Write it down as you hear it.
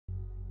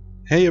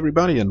Hey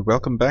everybody, and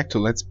welcome back to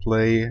Let's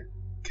Play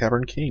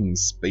Cavern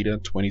Kings, beta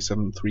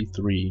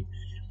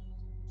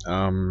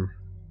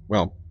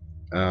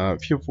 27.3.3.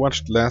 If you've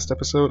watched last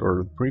episode,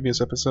 or the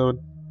previous episode,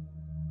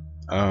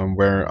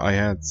 where I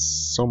had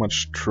so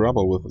much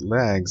trouble with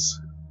lags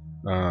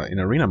in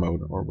arena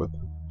mode, or with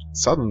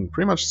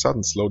pretty much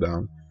sudden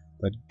slowdown,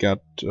 that got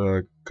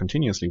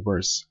continuously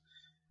worse.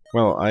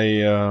 Well,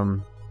 I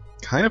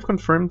kind of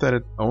confirmed that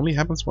it only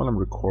happens while I'm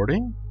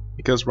recording,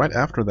 because right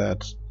after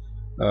that,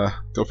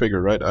 go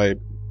figure, right? I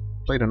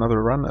played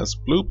another run as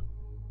Bloop,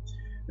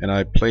 and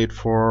I played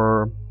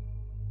for,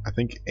 I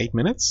think, 8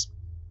 minutes,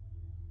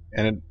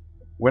 and it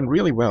went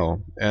really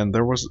well, and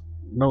there was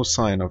no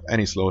sign of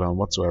any slowdown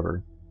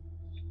whatsoever.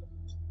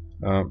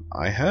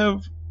 I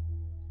have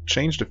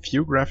changed a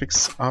few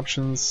graphics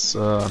options,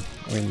 I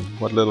mean,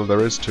 what little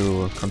there is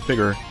to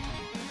configure,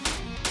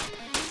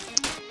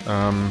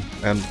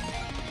 and,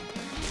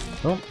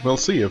 well, we'll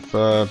see if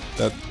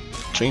that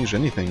change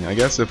anything. I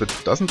guess if it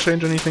doesn't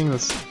change anything,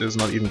 this is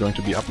not even going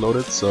to be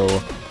uploaded, so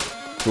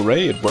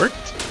hooray, it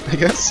worked, I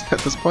guess, at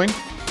this point.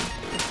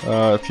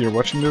 If you're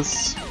watching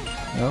this,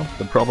 you know,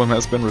 the problem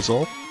has been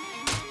resolved.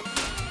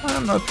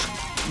 I'm not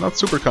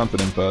super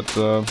confident, but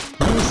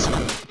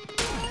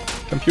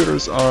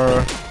computers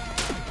are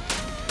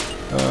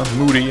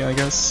moody, I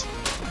guess,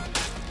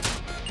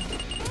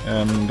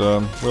 and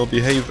will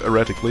behave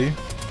erratically.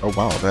 Oh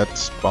wow,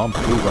 that bomb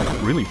flew like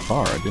really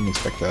far, I didn't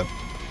expect that.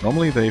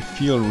 Normally they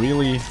feel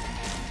really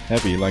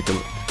heavy, like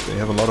they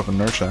have a lot of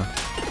inertia.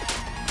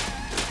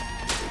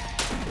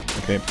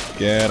 Okay,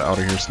 get out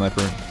of here,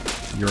 sniper.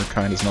 Your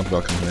kind is not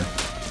welcome here.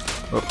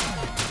 Oh.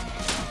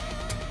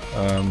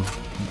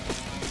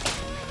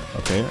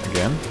 Okay,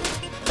 again.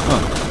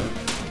 Huh.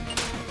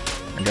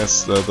 I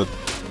guess the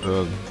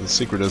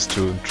secret is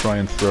to try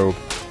and throw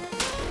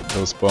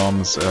those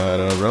bombs at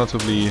a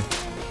relatively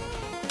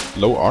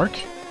low arc.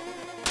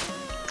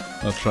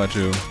 I'll try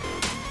to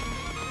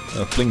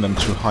fling them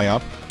too high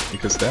up,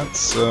 because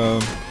that's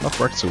not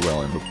worked so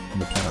well in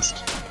the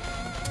past.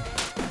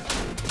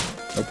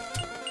 Nope.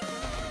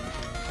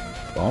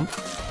 Bomb.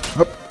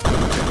 Hop.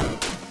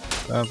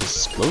 Okay. This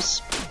is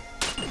close.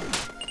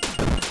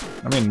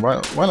 I mean,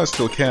 while I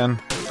still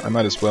can, I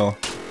might as well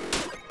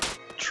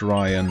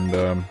try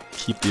and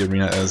keep the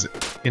arena as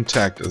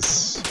intact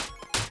as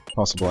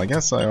possible. I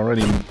guess I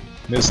already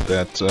missed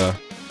that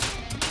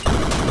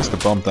missed the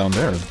bomb down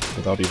there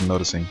without even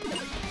noticing.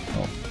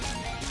 Oh.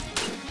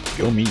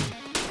 Go me.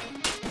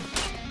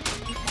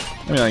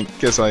 I mean, I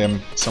guess I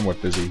am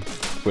somewhat busy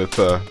with,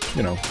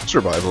 you know,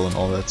 survival and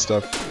all that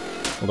stuff.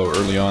 Although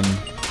early on,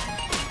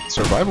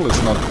 survival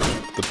is not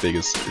the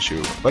biggest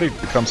issue, but it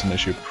becomes an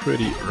issue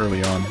pretty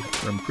early on,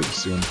 or pretty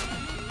soon,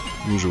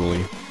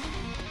 usually.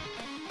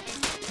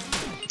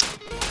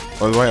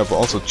 By the way, I've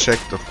also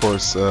checked, of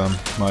course,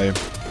 my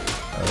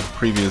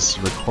previous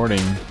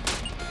recording,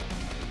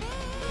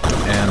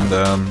 and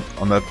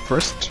on that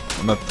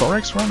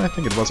Thorax run, I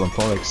think it was on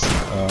Thorax,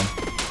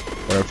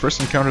 where I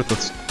first encountered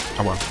this.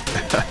 Oh wow!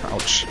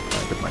 Ouch! I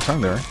bit my tongue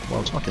there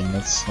while talking.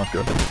 That's not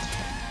good.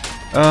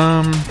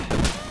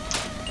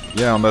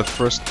 Yeah, on that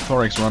first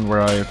Thorax run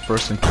where I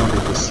first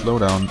encountered the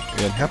slowdown,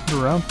 it happened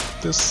around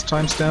this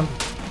timestamp,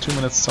 2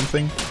 minutes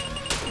something.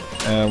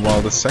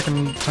 While the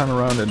second time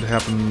around, it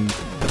happened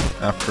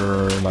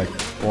after like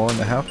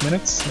 4.5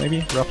 minutes,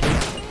 maybe, roughly.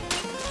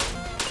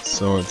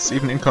 So it's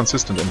even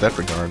inconsistent in that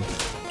regard.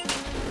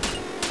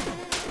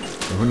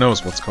 So who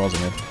knows what's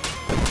causing it?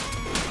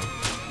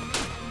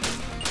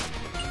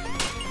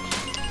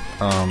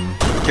 In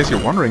case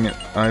you're wondering,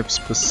 I've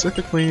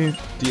specifically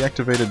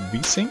deactivated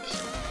VSync,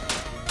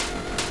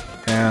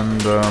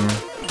 and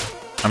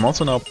I'm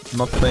also now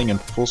not playing in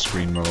full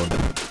screen mode,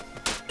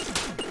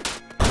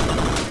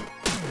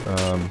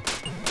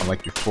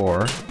 unlike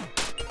before,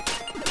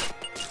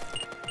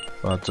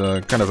 but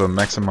kind of a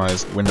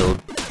maximized window.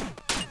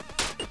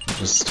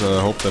 Just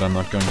hope that I'm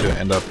not going to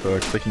end up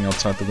clicking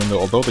outside the window,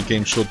 although the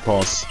game should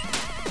pause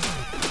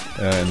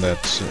in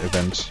that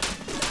event.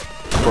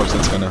 Of course,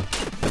 it's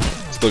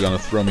still gonna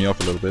throw me off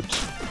a little bit.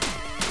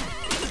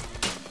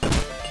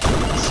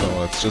 So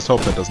let's just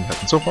hope that doesn't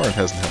happen. So far, it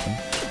hasn't happened.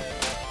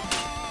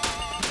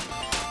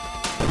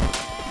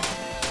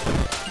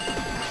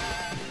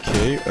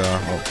 Okay,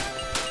 well,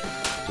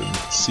 didn't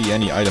see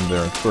any item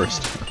there at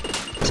first.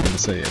 I was gonna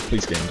say,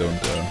 please game,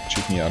 don't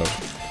cheat me out of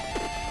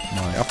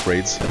my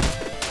upgrades.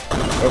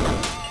 Oh,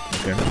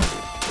 okay.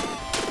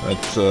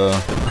 That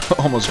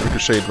almost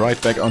ricocheted right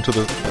back onto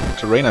the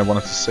terrain I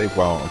wanted to save.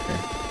 Wow, okay.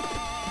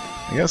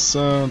 I guess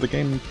the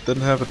game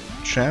didn't have a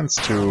chance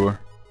to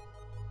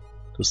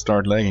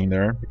start lagging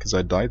there, because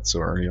I died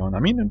so early on. I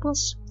mean, it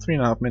was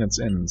 3.5 minutes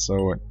in,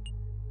 so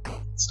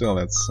still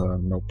that's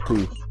no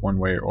proof one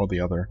way or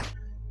the other.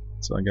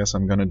 So I guess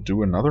I'm gonna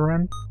do another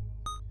run?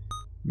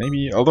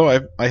 Maybe, although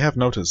I have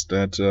noticed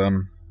that,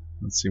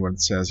 let's see what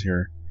it says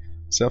here.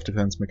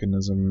 Self-defense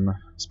mechanism,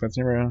 splats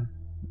nearby.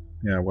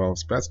 Yeah, well,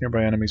 splats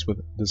nearby enemies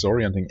with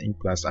disorienting ink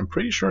blast. I'm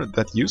pretty sure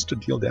that used to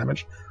deal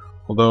damage,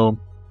 although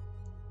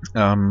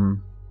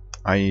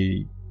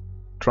I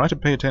tried to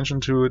pay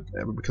attention to it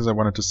because I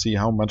wanted to see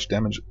how much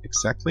damage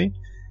exactly,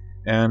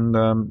 and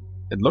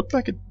it looked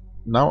like it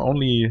now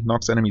only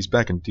knocks enemies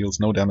back and deals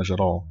no damage at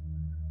all.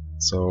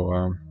 So,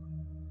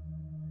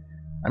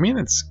 I mean,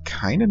 it's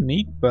kind of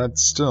neat, but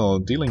still,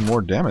 dealing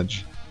more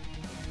damage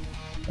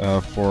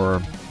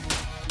for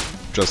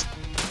just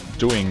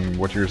doing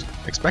what you're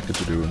expected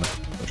to do,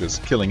 which is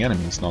killing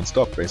enemies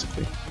non-stop,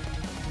 basically,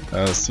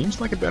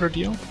 seems like a better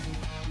deal.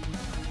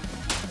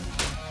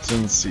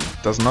 Since it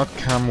does not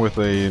come with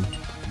a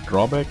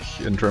drawback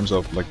in terms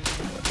of like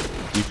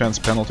defense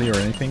penalty or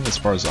anything, as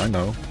far as I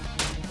know.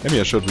 Maybe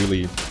I should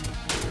really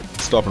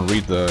stop and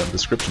read the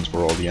descriptions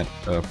for all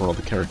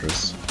the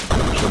characters,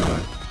 shouldn't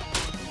I?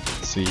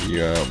 See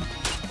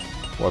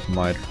what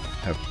might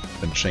have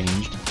been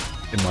changed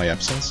in my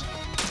absence.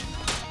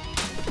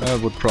 That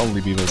would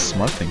probably be the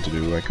smart thing to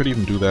do. I could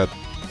even do that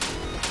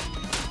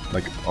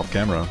like off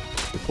camera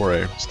before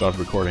I start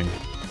recording.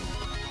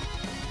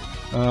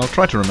 I'll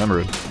try to remember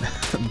it.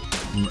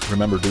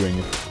 Remember doing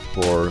it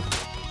before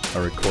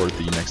I record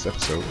the next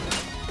episode.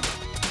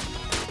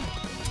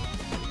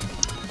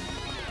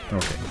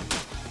 Okay.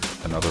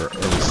 Another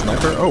early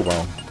sniper. Oh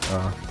wow.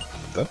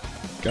 That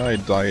guy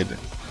died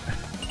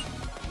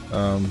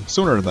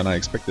sooner than I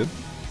expected.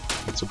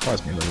 It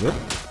surprised me a little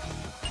bit.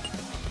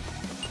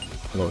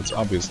 Although it's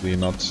obviously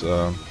not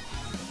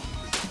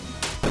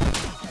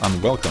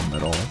unwelcome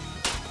at all.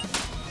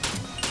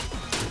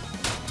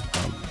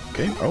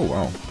 Okay, oh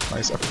wow,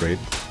 nice upgrade.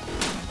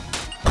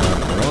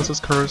 Paralysis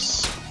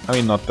Curse. I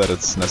mean, not that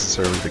it's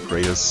necessarily the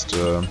greatest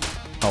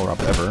power-up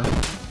ever,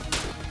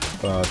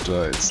 but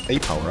it's a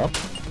power-up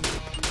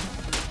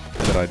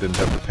that I didn't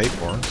have to pay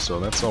for, so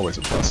that's always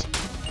a plus.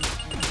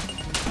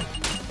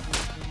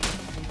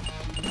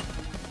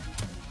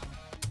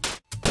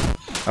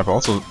 I've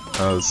also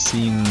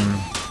seen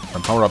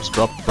power-ups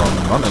drop from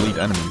non-elite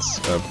enemies.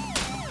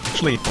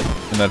 Actually,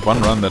 in that one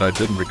run that I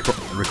didn't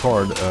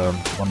record,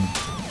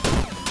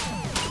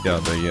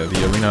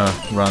 the arena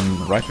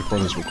run right before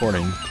this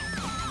recording,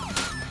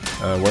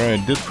 where I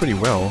did pretty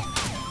well,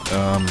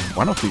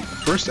 one of the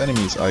first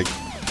enemies I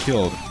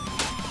killed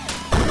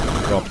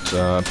dropped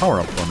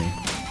power-up for me.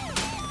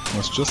 It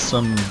was just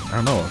some, I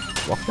don't know,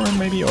 rock burn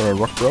maybe, or a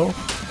rock bro?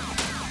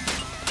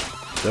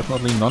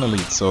 Definitely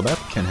non-elite, so that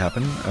can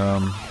happen.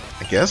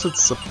 I guess it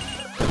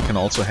can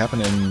also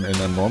happen in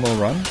a normal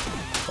run,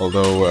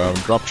 although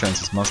drop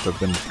chances must have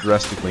been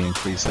drastically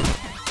increased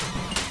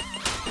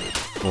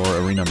for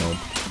arena mode,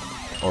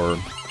 or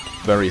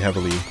very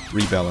heavily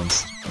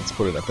rebalanced, let's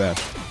put it at that.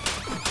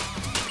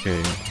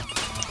 Okay,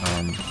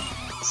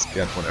 let's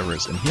get whatever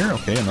is in here.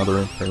 Okay,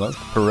 another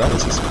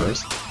paralysis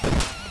curse.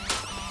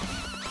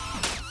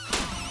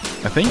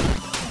 I think...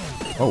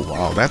 Oh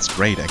wow, that's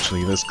great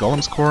actually. This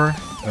Golem's Core,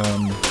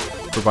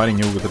 providing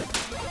you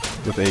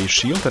with a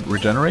shield that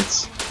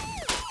regenerates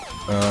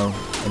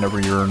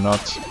whenever you're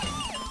not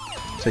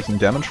taking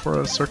damage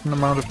for a certain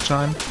amount of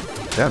time.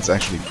 That's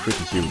actually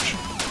pretty huge.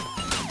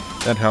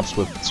 That helps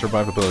with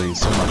survivability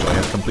so much. I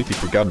had completely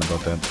forgotten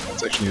about that.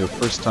 It's actually the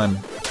first time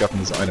I've gotten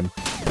this item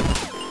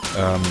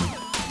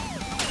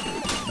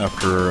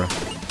after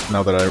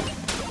now that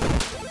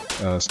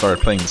I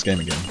started playing this game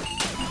again.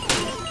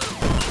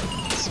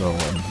 So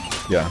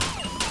yeah,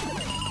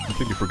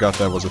 completely forgot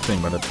that was a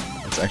thing, but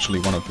it's actually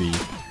one of the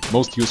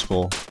most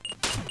useful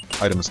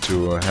items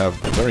to have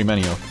very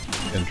many of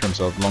in terms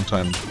of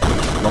long-term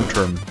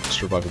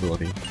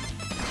survivability.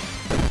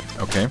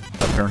 Okay,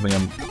 apparently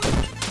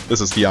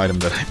this is the item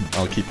that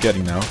I'll keep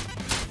getting now.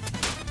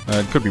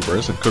 It could be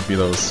worse. It could be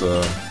those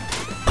you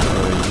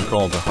can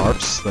call the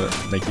harps that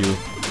make you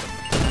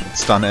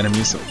stun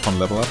enemies upon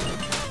level up.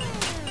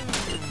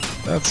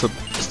 That's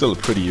still a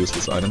pretty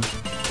useless item.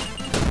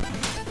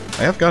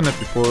 I have gotten it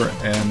before,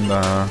 and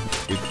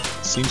it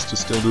seems to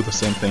still do the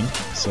same thing,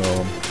 so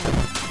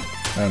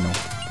I don't know.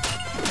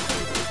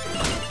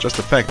 Just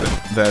the fact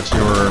that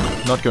you're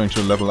not going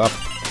to level up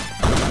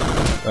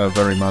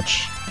very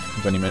much,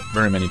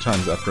 very many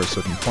times after a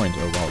certain point.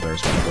 Oh wow,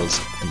 there's one of those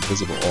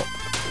invisible, or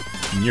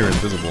near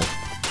invisible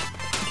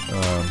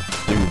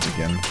dudes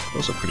again.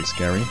 Those are pretty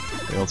scary.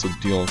 They also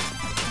deal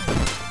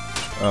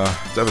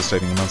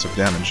devastating amounts of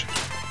damage.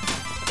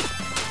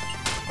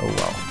 Oh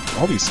wow.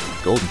 All these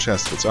golden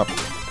chests, what's up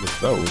with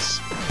those?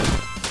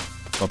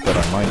 Not that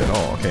I mind at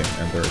all. Okay,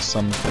 and there are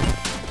some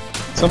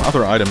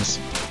other items,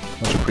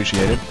 much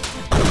appreciated.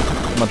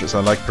 As much as I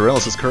like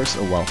Paralysis Curse.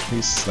 Oh wow,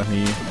 please let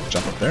me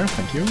jump up there,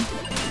 thank you.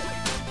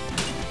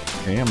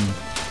 Okay, I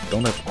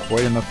don't have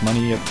quite enough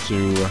money yet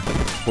to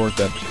afford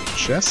that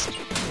chest.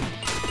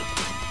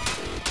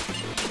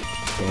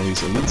 So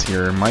these elites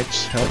here might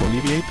help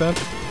alleviate that.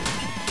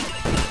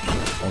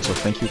 Also,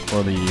 thank you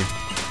for the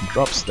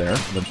drops there,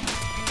 the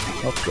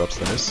health drops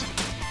that is.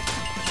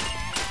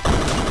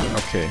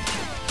 Okay,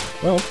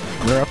 well,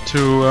 we're up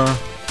to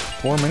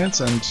 4 minutes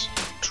and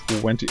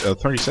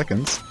 30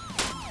 seconds.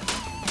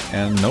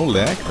 And no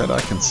lag that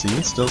I can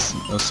see, still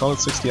a solid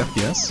 60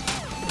 FPS.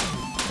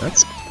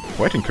 That's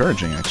quite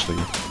encouraging, actually.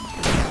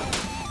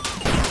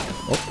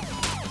 Oh.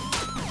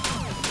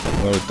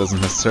 Although it doesn't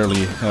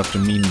necessarily have to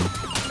mean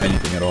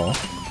anything at all.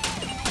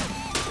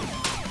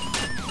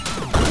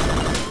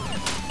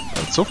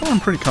 But so far I'm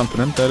pretty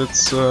confident that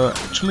it's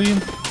actually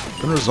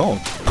been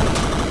resolved.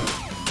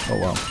 Oh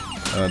wow.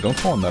 Don't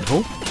fall in that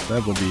hole.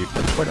 That would be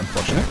quite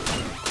unfortunate.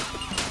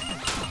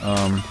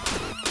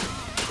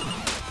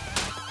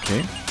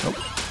 Okay. Oh.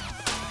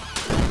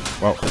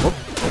 Wow. Oh.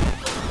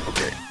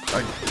 Okay.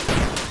 I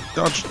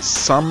dodged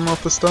some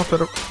of the stuff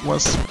that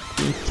was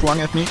being flung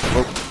at me.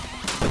 Oh.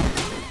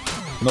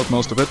 Not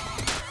most of it.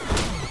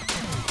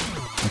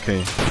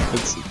 Okay.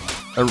 It's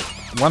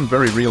one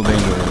very real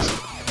danger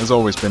has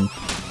always been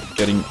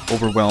getting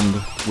overwhelmed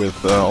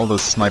with all the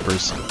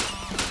snipers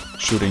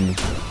shooting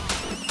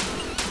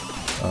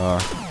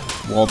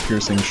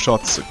wall-piercing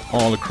shots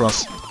all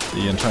across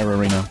the entire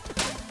arena.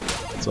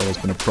 It's always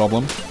been a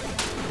problem.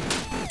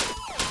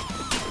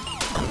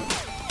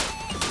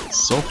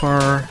 So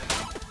far,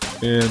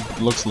 it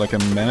looks like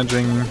I'm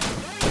managing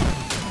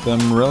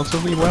them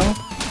relatively well.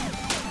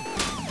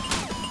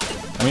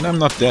 I mean, I'm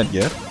not dead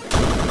yet.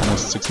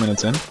 Almost 6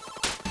 minutes in.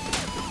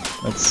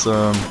 That's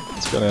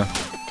it's gotta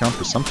count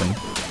for something.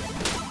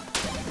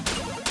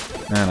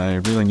 Man, I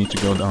really need to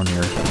go down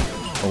here.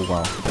 Oh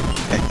wow.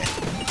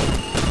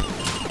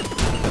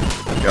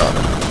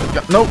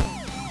 God. No!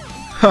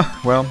 Huh,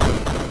 well,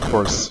 of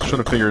course, should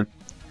have figured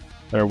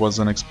there was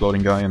an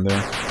exploding guy in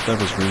there. That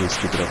was really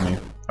stupid of me.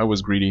 I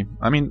was greedy.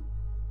 I mean,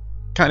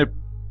 kind of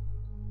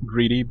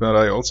greedy, but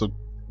I also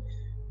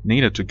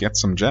needed to get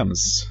some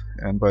gems.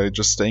 And by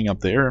just staying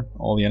up there,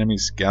 all the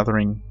enemies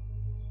gathering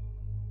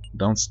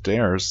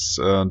downstairs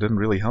didn't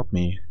really help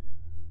me.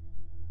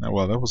 Oh,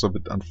 well, that was a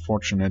bit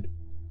unfortunate.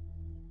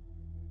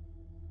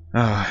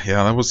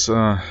 Yeah, that was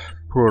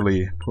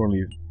poorly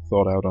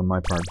thought out on my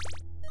part.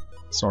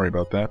 Sorry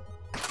about that.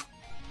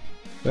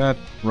 That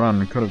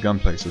run could have gone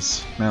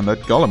places. Man, that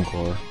golem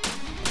core.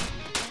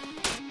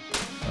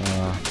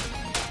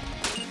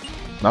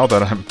 Now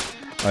that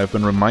I've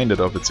been reminded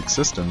of its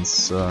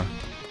existence,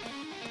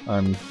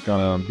 I'm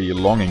gonna be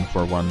longing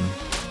for one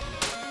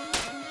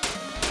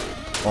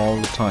all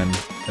the time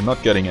and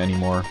not getting any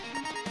more.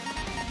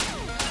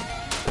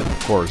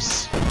 Of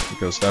course,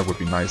 because that would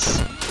be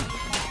nice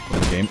for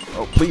the game.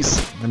 Oh,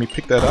 please, let me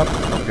pick that up.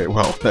 Okay,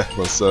 well, that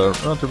was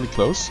relatively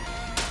close.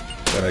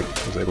 But I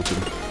was able to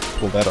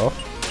pull that off.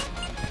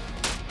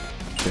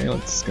 Okay,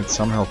 let's get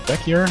some health back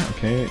here.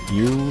 Okay,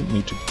 you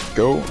need to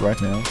go right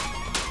now.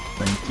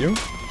 Thank you.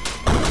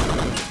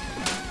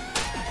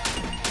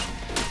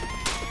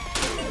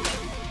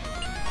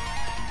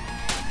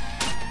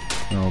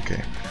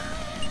 Okay.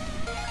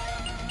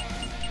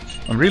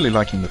 I'm really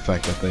liking the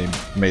fact that they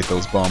made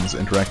those bombs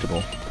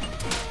interactable.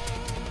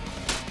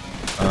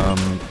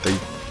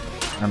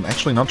 I'm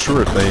actually not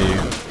sure if they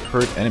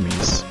hurt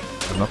enemies.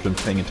 I've not been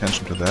paying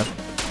attention to that.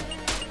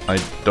 I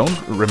don't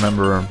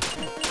remember,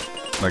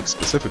 like,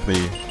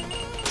 specifically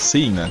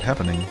seeing that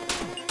happening.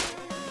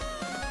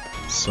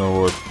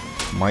 So it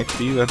might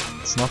be that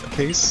it's not the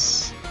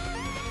case.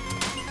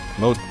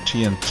 Low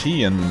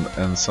TNT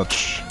and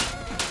such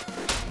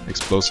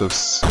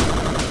explosives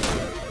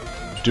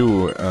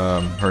do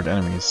hurt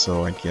enemies,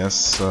 so I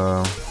guess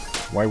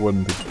why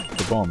wouldn't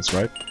the bombs,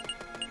 right?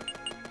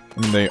 I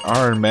mean, they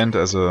are meant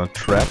as a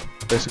trap,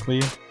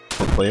 basically,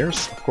 for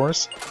players, of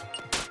course.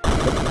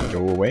 But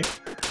go away.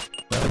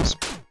 That was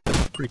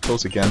pretty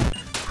close again.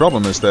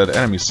 Problem is that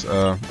enemies,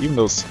 even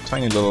those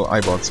tiny little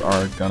iBots,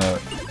 are gonna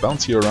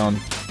bounce you around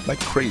like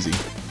crazy,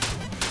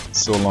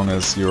 so long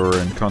as you're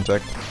in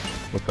contact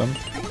with them.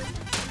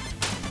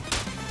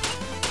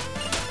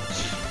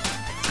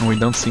 And we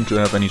don't seem to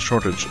have any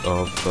shortage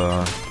of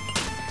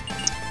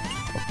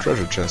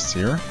treasure chests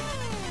here.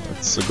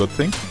 That's a good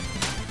thing.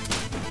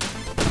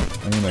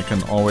 I mean, I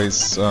can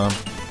always...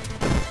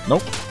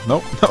 Nope,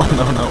 nope, no.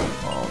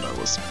 Oh, that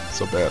was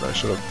so bad. I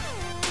should have,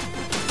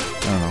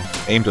 I don't know,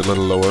 aimed a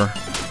little lower.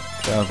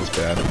 That was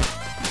bad.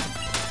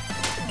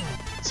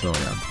 So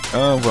yeah.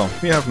 Well,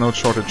 we have no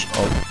shortage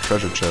of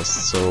treasure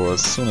chests, so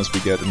as soon as we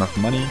get enough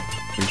money,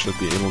 we should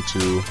be able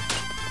to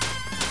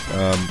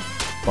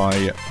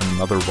buy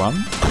another one.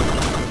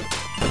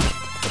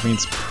 That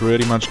means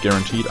pretty much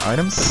guaranteed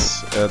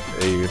items at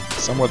a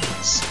somewhat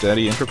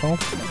steady interval.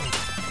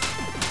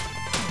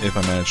 If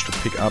I manage to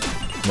pick up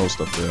most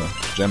of the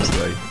gems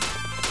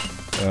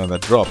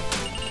that drop.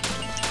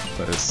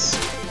 That is...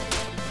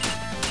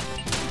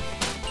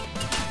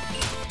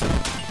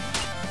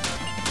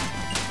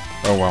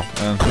 Oh wow,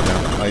 and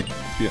yeah, I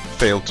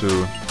failed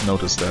to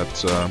notice that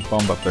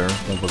bomb up there.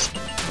 That was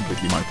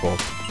completely my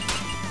fault.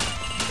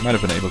 I might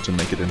have been able to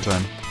make it in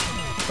time,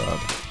 but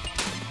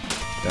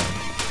yeah,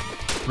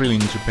 really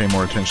need to pay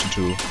more attention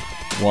to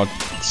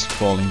what's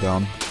falling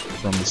down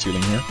from the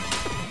ceiling here.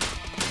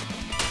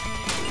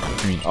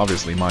 I mean,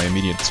 obviously my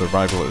immediate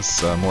survival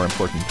is more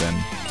important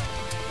than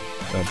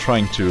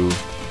trying to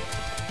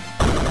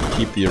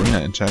keep the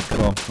arena intact.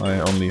 Well, I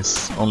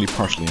only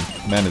partially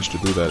managed to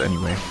do that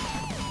anyway.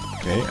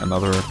 Okay,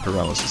 another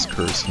paralysis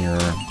curse here.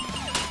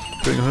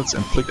 Critical hits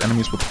inflict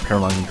enemies with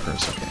paralyzing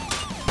curse. Okay.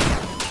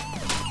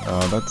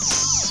 That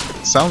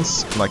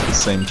sounds like the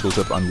same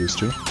tooltip I'm used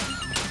to.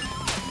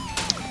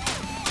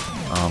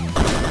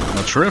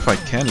 Not sure if I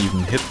can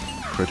even hit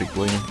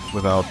critically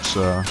without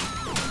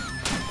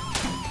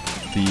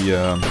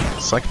the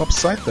Cyclops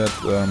sight that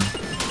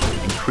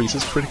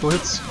increases critical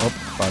hits. Oh,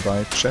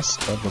 bye-bye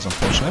chest, that was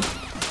unfortunate.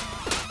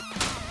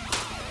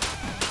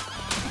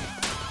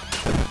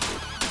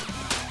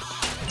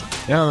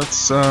 Yeah,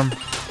 that's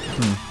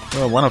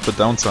well, one of the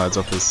downsides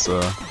of this.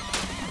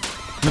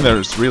 I mean,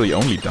 there's really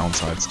only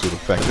downsides to the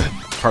fact that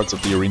parts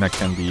of the arena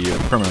can be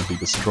permanently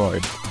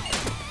destroyed.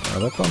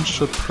 That one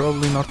should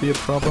probably not be a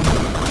problem.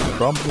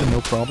 Probably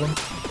no problem.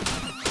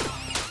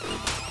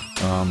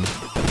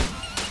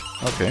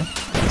 Okay,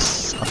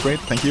 nice upgrade,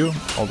 thank you.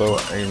 Although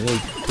I really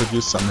could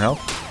use some help.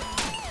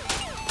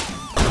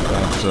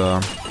 But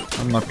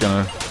I'm not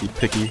gonna be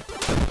picky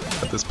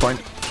at this point.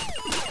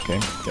 Okay,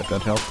 get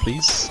that help,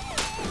 please.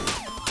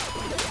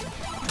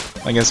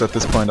 I guess at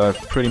this point I've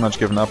pretty much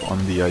given up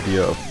on the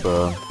idea of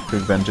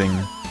preventing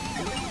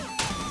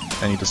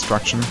any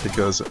destruction,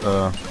 because,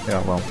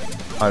 yeah, well,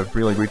 I've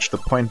really reached the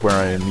point where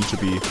I need to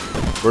be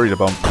worried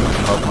about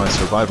my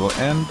survival,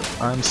 and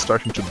I'm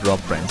starting to drop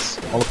frames.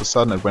 All of a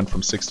sudden it went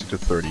from 60 to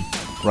 30,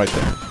 right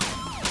there.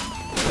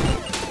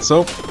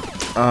 So,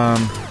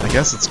 I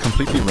guess it's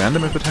completely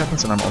random if it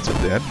happens, and I'm also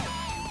dead,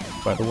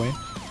 by the way,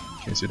 in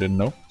case you didn't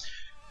know.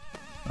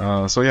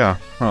 So yeah,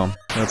 well,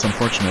 that's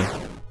unfortunate.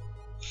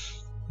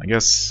 I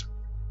guess,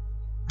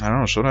 I don't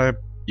know, should I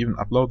even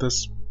upload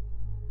this?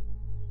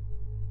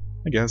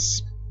 I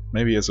guess,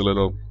 maybe as a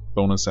little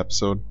bonus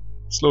episode.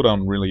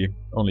 Slowdown really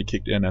only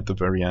kicked in at the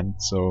very end,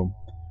 so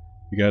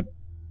you get,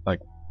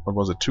 like, what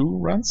was it, 2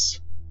 runs?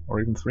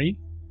 Or even 3?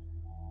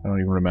 I don't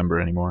even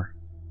remember anymore.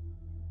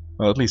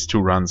 Well, at least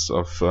 2 runs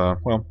of,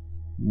 well,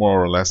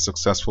 more or less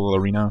successful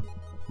arena.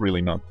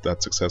 Really not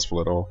that successful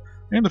at all.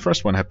 And the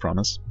first one had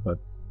promise, but,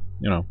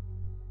 you know.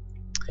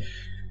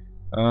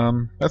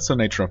 That's the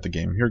nature of the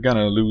game. You're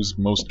gonna lose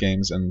most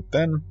games, and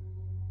then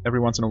every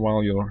once in a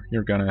while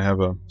you're gonna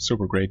have a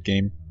super great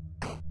game.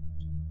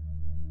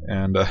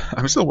 And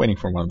I'm still waiting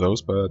for one of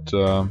those, but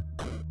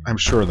I'm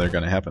sure they're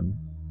gonna happen.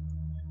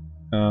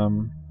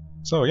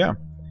 So yeah,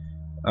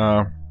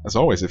 as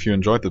always, if you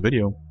enjoyed the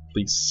video,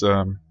 please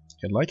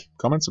hit like,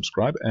 comment,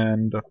 subscribe,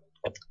 and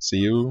see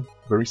you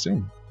very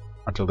soon.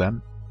 Until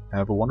then,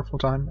 have a wonderful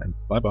time, and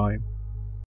bye bye.